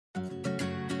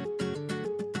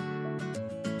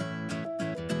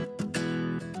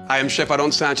I am Chef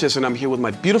Aarón Sánchez, and I'm here with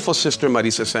my beautiful sister,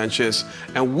 Marissa Sánchez.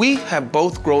 And we have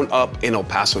both grown up in El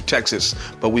Paso, Texas,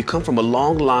 but we come from a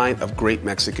long line of great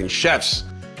Mexican chefs.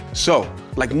 So,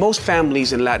 like most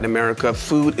families in Latin America,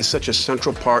 food is such a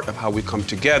central part of how we come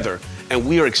together. And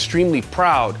we are extremely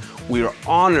proud, we are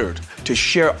honored to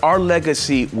share our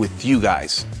legacy with you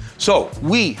guys. So,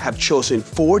 we have chosen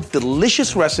 4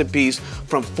 delicious recipes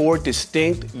from 4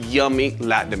 distinct, yummy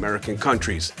Latin American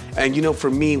countries. And you know,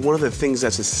 for me, one of the things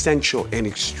that's essential and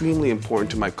extremely important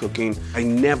to my cooking, I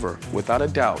never, without a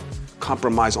doubt,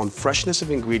 compromise on freshness of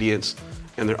ingredients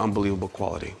and their unbelievable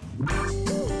quality.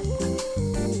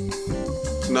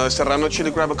 Now, serrano chili,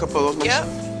 grab a couple of those. Yep,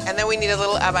 and then we need a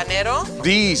little habanero.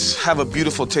 These have a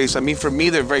beautiful taste. I mean, for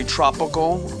me, they're very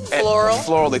tropical. Floral.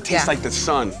 Floral, they taste like the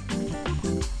sun.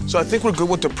 So I think we're good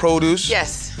with the produce.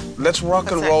 Yes. Let's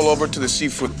rock and roll over to the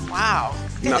seafood. Wow,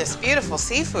 look at this beautiful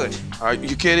seafood. Are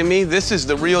you kidding me? This is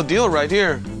the real deal right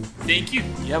here. Thank you.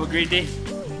 You have a great day.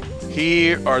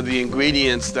 Here are the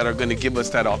ingredients that are gonna give us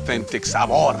that authentic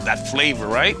sabor, that flavor,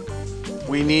 right?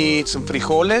 We need some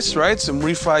frijoles, right? Some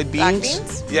refried beans. Black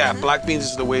beans? Yeah, black beans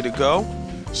is the way to go.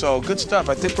 So good stuff.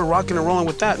 I think we're rocking and rolling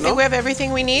with that, no? Think we have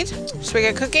everything we need? Should we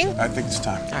get cooking? I think it's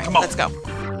time. All right, come on. let's go.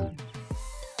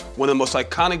 One of the most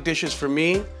iconic dishes for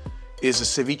me is a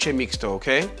ceviche mixto,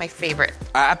 okay? My favorite.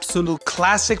 Absolute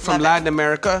classic from Latin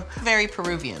America. Very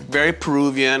Peruvian. Very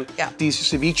Peruvian. Yeah. These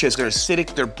ceviches, they're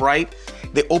acidic, they're bright.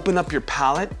 They open up your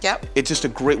palate. Yep. It's just a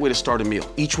great way to start a meal.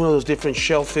 Each one of those different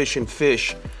shellfish and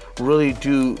fish really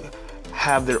do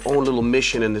have their own little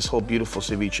mission in this whole beautiful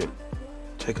ceviche.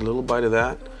 Take a little bite of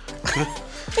that.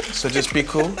 So just be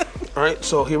cool. All right,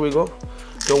 so here we go.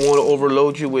 Don't want to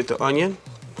overload you with the onion.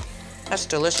 That's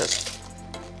delicious.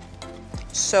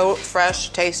 So fresh,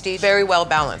 tasty, very well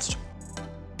balanced.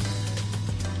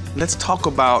 Let's talk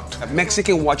about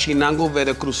Mexican Huachinango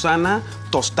Veracruzana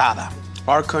Tostada.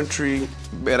 Our country,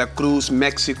 Veracruz,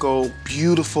 Mexico,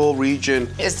 beautiful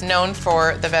region. Is known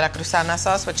for the Veracruzana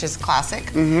sauce, which is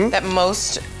classic, that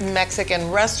most Mexican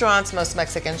restaurants, most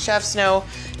Mexican chefs know,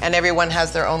 and everyone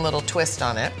has their own little twist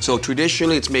on it. So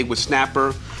traditionally, it's made with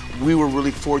snapper. We were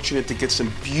really fortunate to get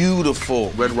some beautiful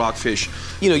red rock fish.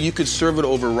 You know, you could serve it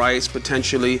over rice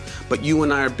potentially, but you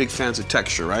and I are big fans of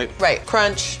texture, right? Right,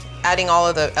 crunch, adding all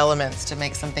of the elements to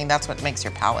make something, that's what makes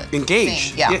your palate engage.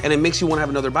 sing. Yeah. And it makes you want to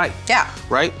have another bite. Yeah.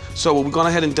 Right? So what we've gone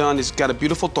ahead and done is got a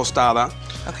beautiful tostada.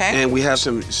 Okay. And we have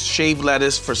some shaved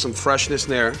lettuce for some freshness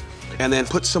there. And then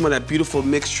put some of that beautiful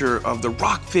mixture of the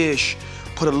rockfish,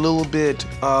 put a little bit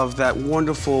of that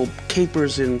wonderful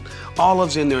capers and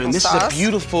olives in there. And this sauce. is a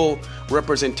beautiful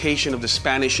representation of the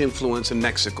Spanish influence in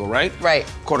Mexico, right?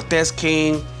 Right. Cortés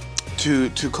came to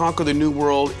conquer the New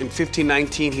World in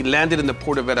 1519. He landed in the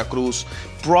port of Veracruz,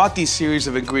 brought these series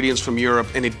of ingredients from Europe,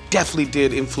 and it definitely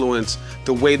did influence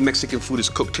the way Mexican food is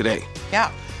cooked today.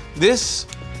 Yeah. This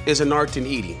is an art in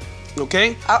eating,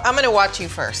 okay? I'm gonna watch you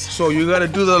first. So you gotta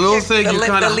do the little thing, The you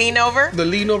kinda... the lean over? The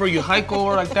lean over, you hike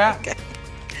over like that. Okay.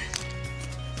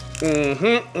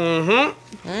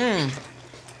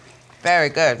 Very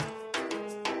good.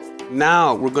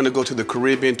 Now we're gonna go to the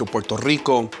Caribbean, to Puerto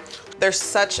Rico. They're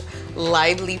such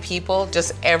lively people,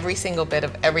 just every single bit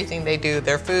of everything they do,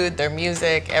 their food, their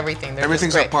music, everything. They're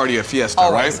Everything's just a party, a fiesta,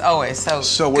 always, right? Always,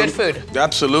 so good food.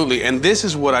 Absolutely, and this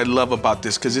is what I love about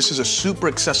this, because this is a super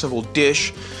accessible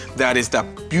dish that is that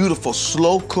beautiful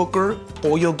slow cooker,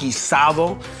 pollo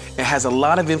guisado. It has a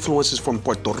lot of influences from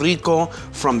Puerto Rico,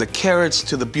 from the carrots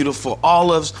to the beautiful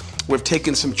olives. We've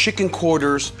taken some chicken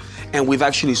quarters and we've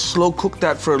actually slow cooked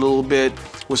that for a little bit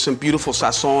with some beautiful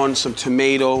sazon, some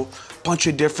tomato, bunch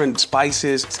of different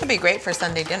spices. It's gonna be great for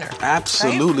Sunday dinner.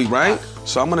 Absolutely, right?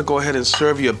 So I'm gonna go ahead and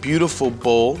serve you a beautiful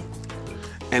bowl,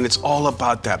 and it's all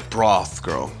about that broth,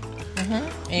 girl.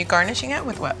 Are you garnishing it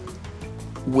with what?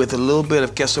 With a little bit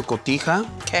of queso cotija.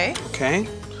 Okay. Okay?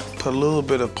 Put a little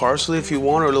bit of parsley if you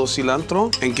want, or a little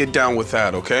cilantro, and get down with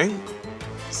that, okay?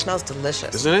 Smells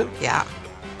delicious. Isn't it? Yeah.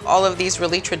 All of these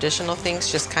really traditional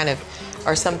things just kind of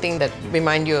are something that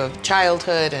remind you of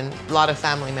childhood and a lot of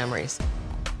family memories.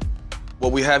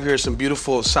 What we have here is some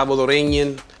beautiful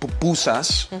Salvadoreñan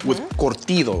pupusas with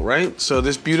curtido, right? So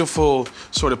this beautiful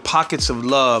sort of pockets of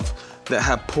love that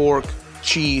have pork,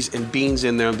 cheese, and beans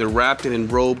in there. They're wrapped and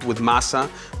enrobed with masa.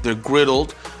 They're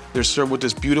griddled. They're served with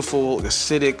this beautiful,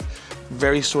 acidic,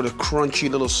 very sort of crunchy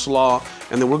little slaw.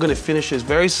 And then we're gonna finish this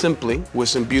very simply with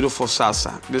some beautiful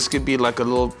salsa. This could be like a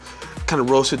little kind of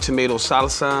roasted tomato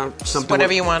salsa. Something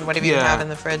Whatever you want, whatever you have in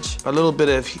the fridge. A little bit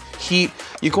of heat.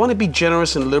 You're going to be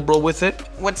generous and liberal with it.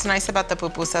 What's nice about the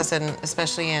pupusas, and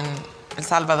especially in El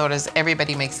Salvador is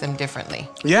everybody makes them differently.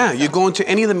 Yeah, you go into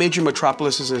any of the major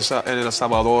metropolises in El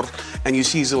Salvador, and you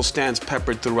see these little stands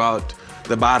peppered throughout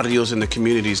the barrios and the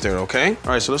communities there, okay?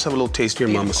 All right, so let's have a little taste here,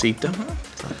 mamacita.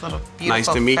 Little beautiful Nice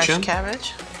to meet fresh you.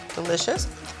 cabbage. Delicious.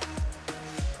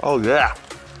 Oh, yeah.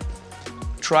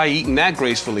 Try eating that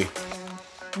gracefully.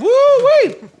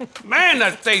 Woo-wee! Man,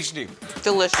 that's tasty.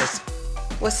 Delicious.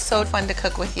 It was so fun to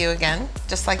cook with you again,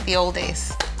 just like the old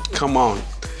days. Come on.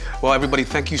 Well, everybody,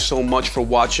 thank you so much for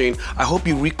watching. I hope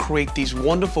you recreate these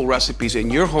wonderful recipes in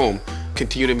your home.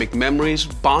 Continue to make memories,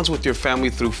 bonds with your family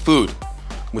through food.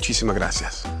 Muchísimas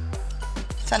gracias.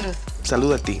 Salud.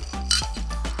 Salud a ti.